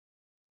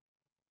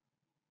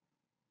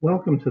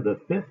Welcome to the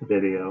fifth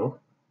video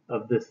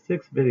of this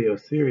six-video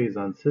series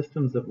on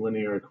systems of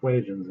linear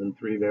equations in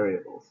three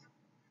variables.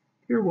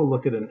 Here we'll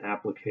look at an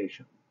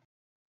application.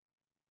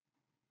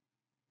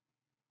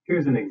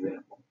 Here's an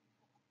example.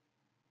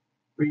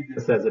 Read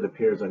this as it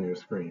appears on your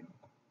screen.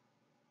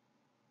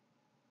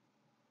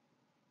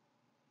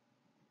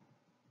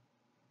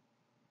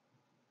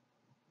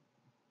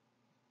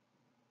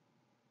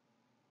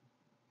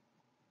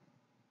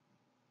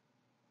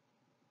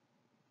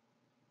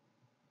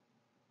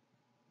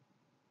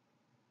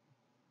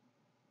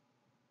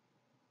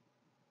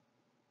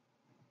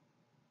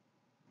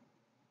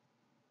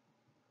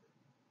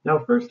 Now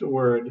first a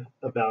word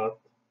about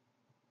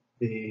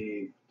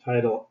the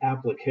title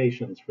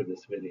applications for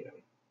this video.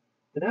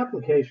 An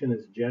application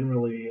is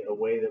generally a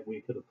way that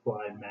we could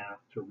apply math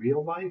to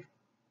real life,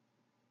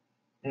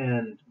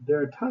 and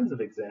there are tons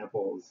of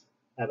examples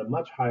at a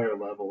much higher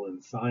level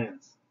in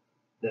science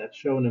that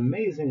show an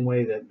amazing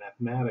way that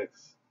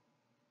mathematics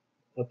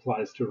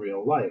applies to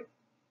real life.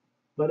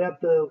 But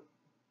at the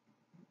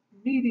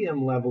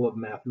medium level of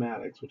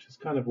mathematics, which is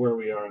kind of where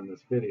we are in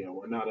this video,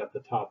 we're not at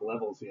the top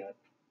levels yet,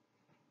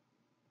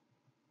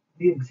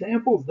 the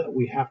examples that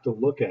we have to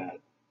look at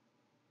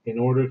in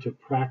order to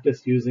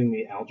practice using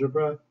the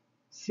algebra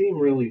seem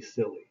really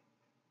silly.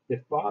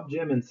 If Bob,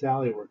 Jim, and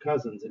Sally were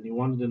cousins and you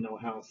wanted to know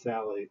how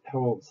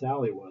old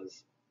Sally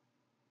was,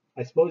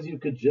 I suppose you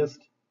could just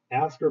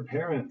ask her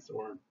parents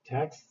or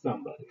text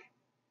somebody.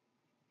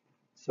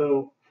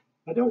 So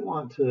I don't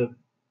want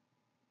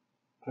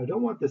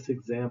this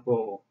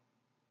example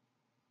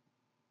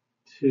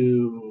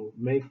to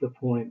make the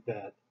point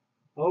that,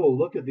 oh,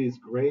 look at these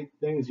great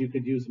things you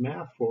could use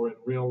math for in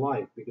real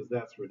life, because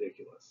that's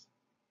ridiculous.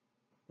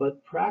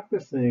 But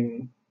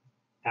practicing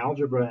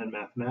algebra and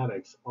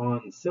mathematics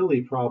on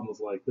silly problems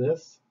like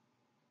this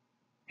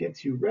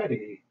gets you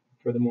ready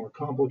for the more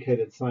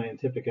complicated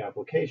scientific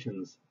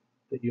applications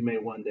that you may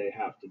one day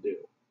have to do.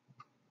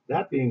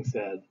 That being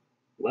said,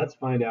 let's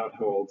find out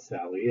how old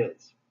Sally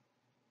is.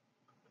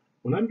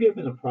 When I'm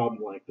given a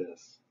problem like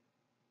this,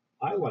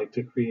 I like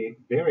to create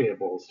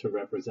variables to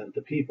represent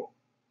the people.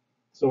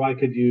 So I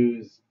could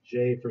use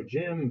J for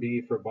Jim,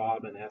 B for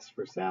Bob, and S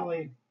for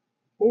Sally,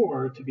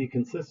 or to be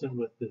consistent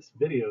with this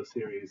video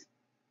series,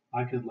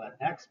 I could let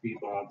X be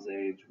Bob's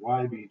age,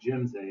 Y be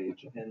Jim's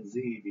age, and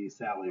Z be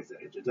Sally's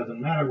age. It doesn't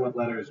matter what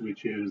letters we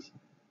choose,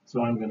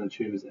 so I'm going to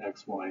choose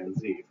X, Y, and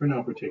Z for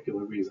no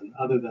particular reason,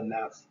 other than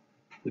that's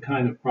the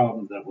kind of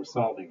problems that we're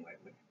solving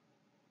lately.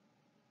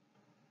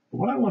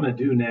 What I want to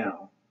do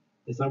now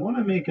is I want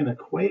to make an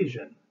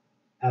equation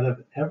out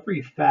of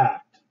every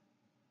fact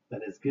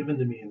that is given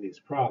to me in these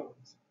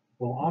problems.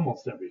 Well,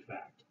 almost every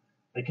fact.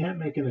 I can't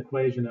make an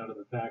equation out of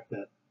the fact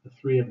that the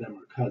three of them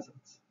are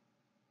cousins.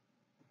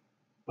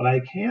 But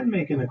I can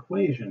make an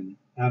equation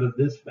out of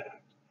this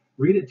fact.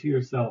 Read it to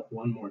yourself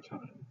one more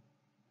time.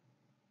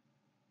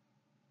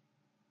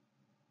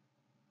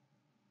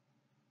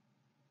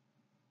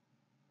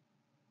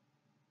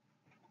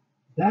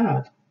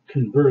 That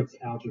converts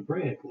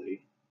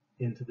algebraically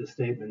into the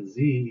statement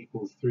z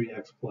equals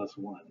 3x plus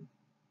 1.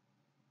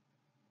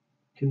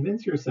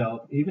 Convince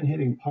yourself, even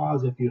hitting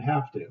pause if you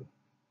have to,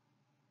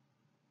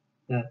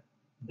 that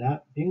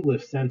that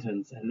English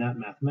sentence and that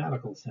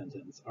mathematical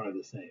sentence are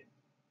the same.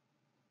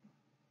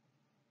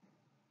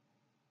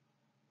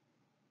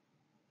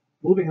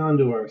 Moving on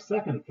to our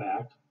second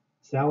fact,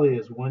 Sally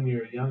is 1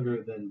 year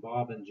younger than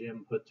Bob and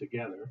Jim put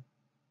together.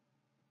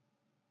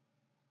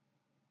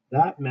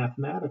 That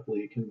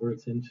mathematically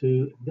converts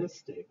into this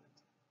statement.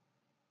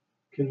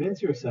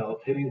 Convince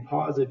yourself, hitting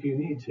pause if you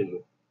need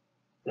to,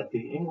 that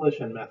the English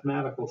and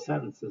mathematical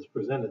sentences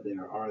presented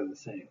there are the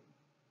same.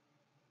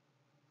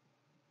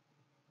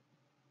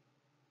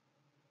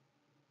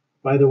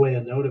 By the way,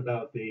 a note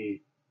about the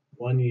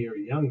 1 year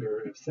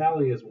younger. If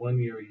Sally is 1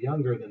 year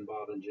younger than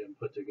Bob and Jim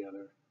put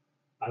together,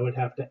 I would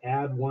have to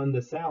add 1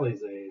 to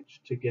Sally's age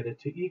to get it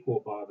to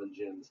equal Bob and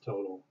Jim's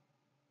total.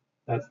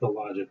 That's the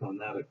logic on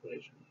that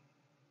equation.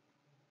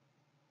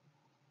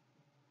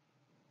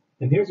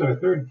 And here's our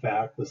third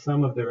fact. The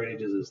sum of their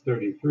ages is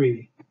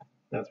 33.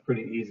 That's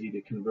pretty easy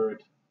to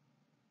convert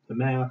to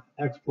math.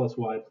 X plus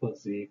Y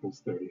plus Z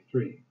equals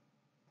 33.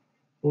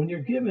 But when you're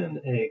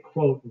given a,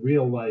 quote,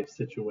 real life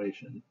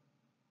situation,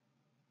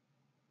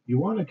 you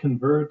want to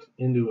convert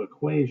into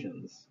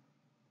equations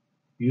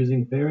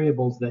using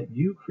variables that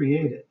you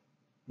created.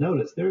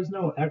 Notice there's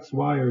no X,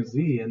 Y, or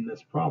Z in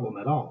this problem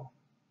at all.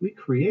 We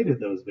created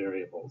those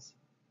variables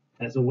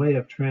as a way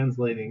of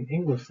translating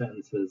English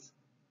sentences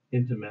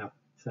into math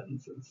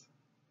sentences.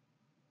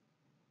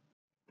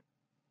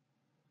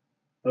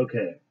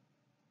 Okay.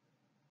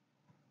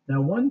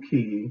 Now, one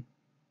key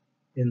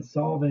in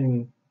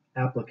solving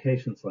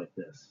applications like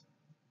this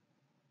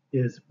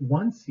is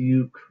once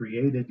you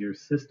created your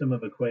system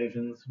of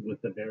equations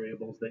with the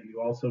variables that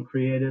you also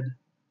created,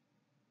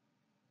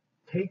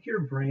 take your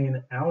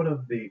brain out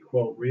of the,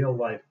 quote, real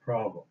life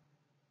problem.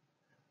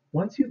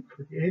 Once you've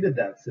created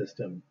that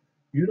system,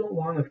 you don't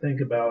want to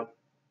think about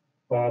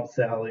Bob,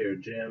 Sally, or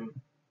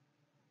Jim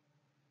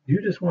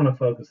You just want to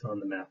focus on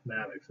the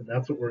mathematics, and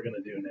that's what we're going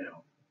to do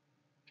now.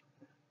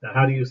 Now,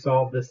 how do you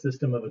solve this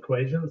system of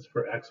equations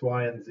for x,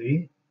 y, and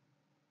z?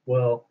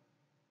 Well,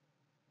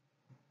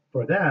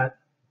 for that,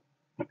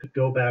 you could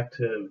go back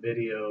to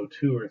video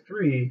 2 or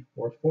 3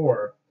 or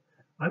 4.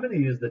 I'm going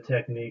to use the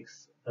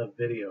techniques of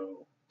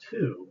video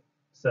 2,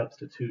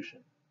 substitution.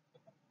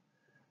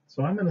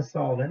 So I'm going to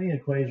solve any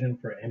equation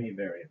for any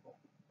variable.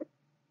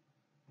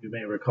 You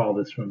may recall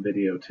this from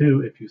video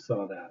 2 if you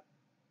saw that.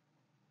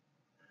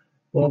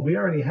 Well, we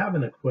already have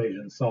an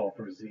equation solved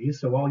for z,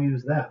 so I'll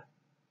use that.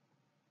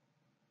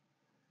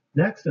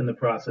 Next, in the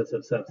process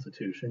of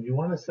substitution, you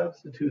want to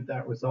substitute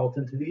that result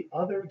into the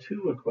other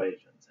 2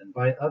 equations. And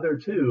by other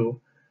 2,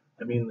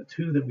 I mean the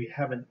 2 that we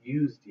haven't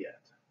used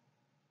yet.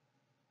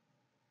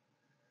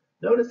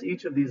 Notice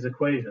each of these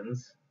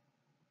equations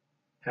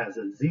has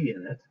a z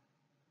in it.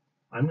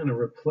 I'm going to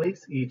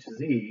replace each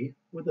z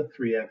with a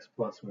 3x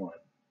plus 1.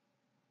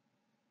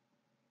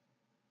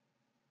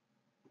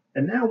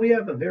 And now we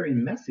have a very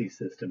messy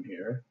system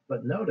here,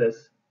 but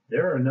notice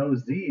there are no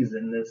z's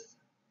in this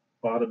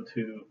bottom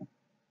 2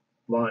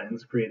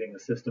 lines creating a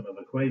system of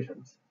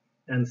equations.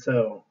 And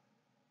so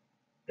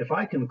if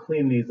I can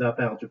clean these up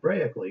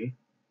algebraically,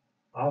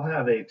 I'll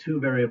have a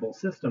 2-variable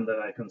system that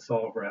I can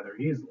solve rather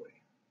easily.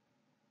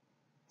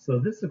 So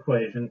this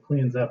equation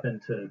cleans up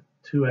into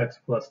 2x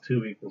plus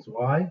 2 equals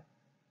y.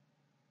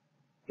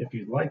 If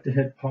you'd like to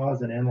hit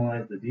pause and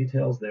analyze the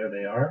details, there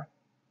they are.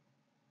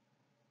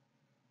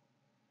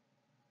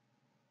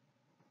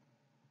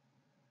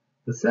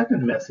 The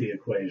second messy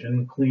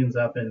equation cleans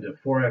up into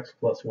 4x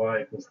plus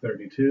y equals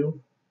 32.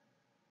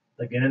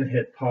 Again,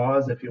 hit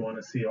pause if you want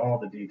to see all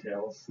the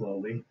details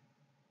slowly.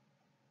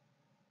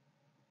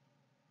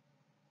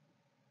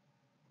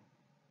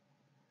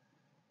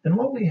 And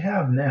what we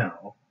have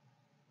now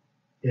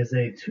is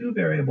a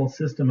 2-variable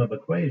system of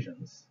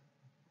equations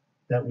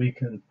that we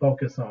can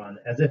focus on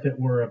as if it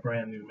were a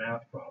brand new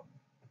math problem.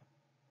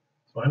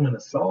 So I'm going to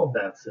solve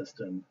that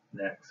system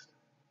next.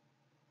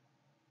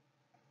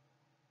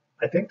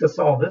 I think to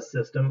solve this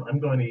system,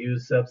 I'm going to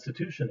use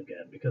substitution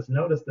again, because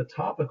notice the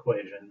top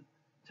equation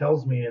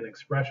tells me an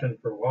expression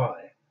for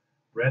y.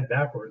 Read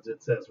backwards,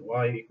 it says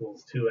y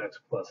equals 2x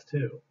plus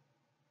 2.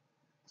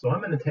 So I'm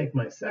going to take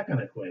my second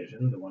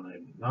equation, the one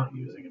I'm not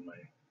using in my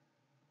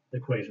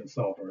equation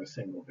solved for a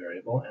single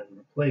variable, and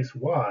replace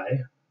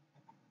y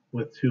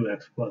with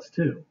 2x plus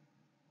 2.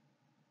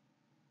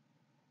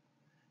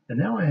 And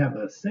now I have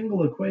a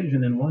single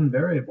equation in one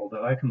variable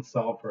that I can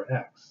solve for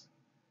x.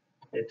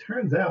 It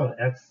turns out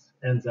x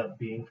ends up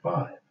being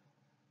 5.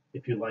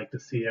 If you'd like to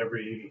see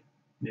every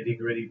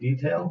nitty-gritty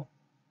detail,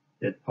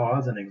 hit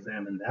pause and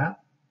examine that.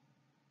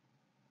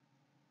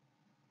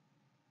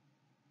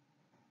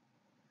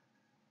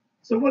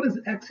 So what does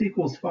x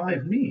equals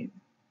 5 mean?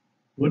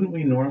 Wouldn't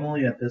we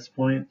normally at this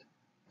point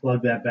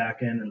plug that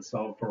back in and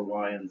solve for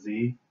y and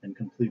z and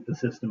complete the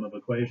system of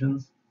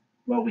equations?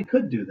 Well, we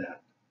could do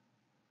that.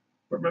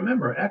 But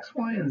remember, x,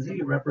 y, and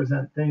z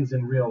represent things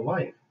in real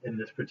life in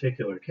this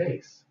particular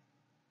case.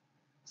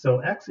 So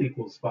x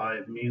equals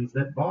 5 means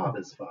that Bob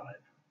is 5.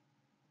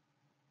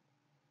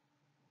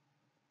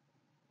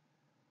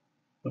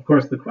 Of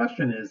course, the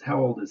question is,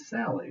 how old is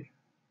Sally?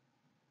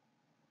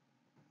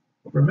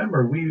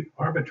 Remember, we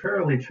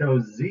arbitrarily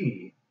chose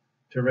z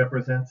to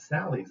represent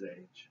Sally's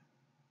age.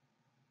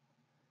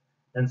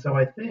 And so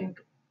I think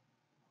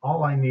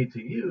all I need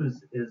to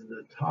use is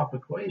the top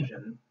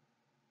equation,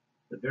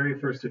 the very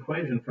first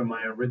equation from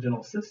my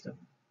original system.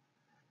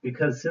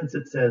 Because since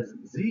it says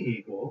z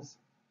equals,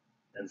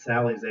 and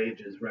Sally's age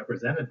is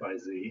represented by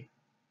z,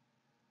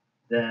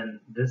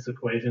 then this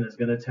equation is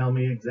going to tell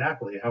me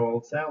exactly how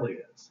old Sally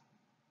is.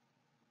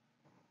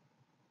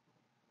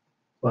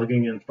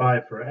 Plugging in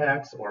 5 for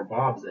x, or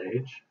Bob's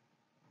age,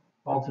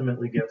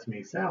 ultimately gets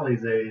me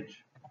Sally's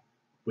age,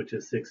 which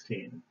is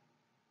 16.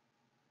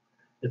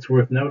 It's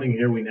worth noting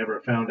here we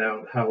never found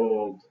out how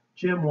old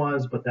Jim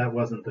was, but that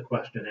wasn't the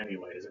question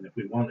anyways, and if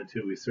we wanted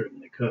to, we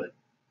certainly could,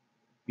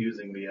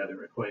 using the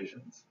other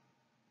equations.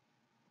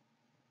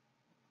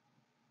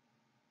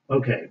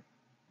 Okay,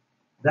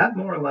 that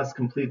more or less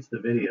completes the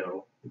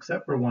video,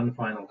 except for one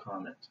final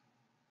comment.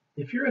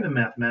 If you're in a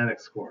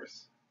mathematics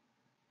course,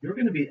 you're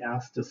going to be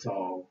asked to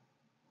solve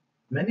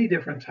many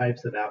different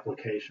types of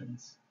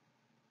applications.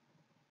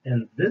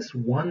 And this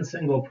one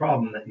single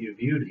problem that you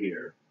viewed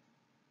here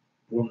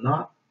will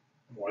not,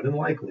 more than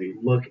likely,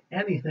 look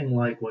anything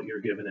like what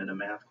you're given in a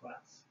math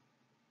class.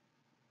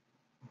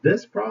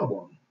 This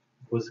problem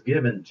was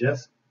given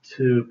just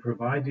to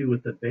provide you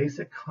with the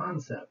basic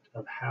concept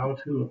of how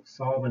to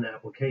solve an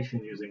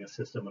application using a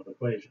system of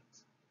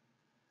equations.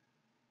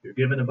 You're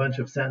given a bunch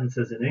of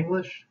sentences in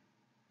English.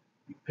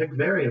 You pick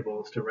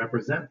variables to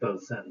represent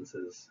those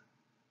sentences.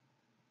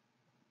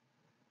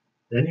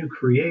 Then you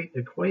create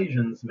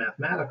equations,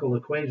 mathematical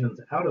equations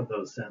out of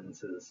those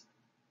sentences.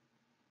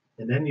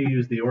 And then you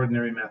use the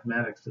ordinary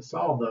mathematics to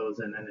solve those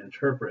and then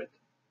interpret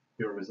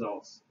your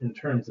results in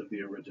terms of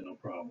the original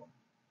problem.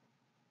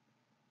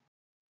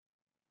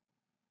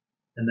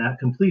 And that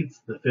completes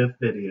the 5th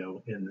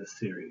video in this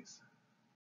series.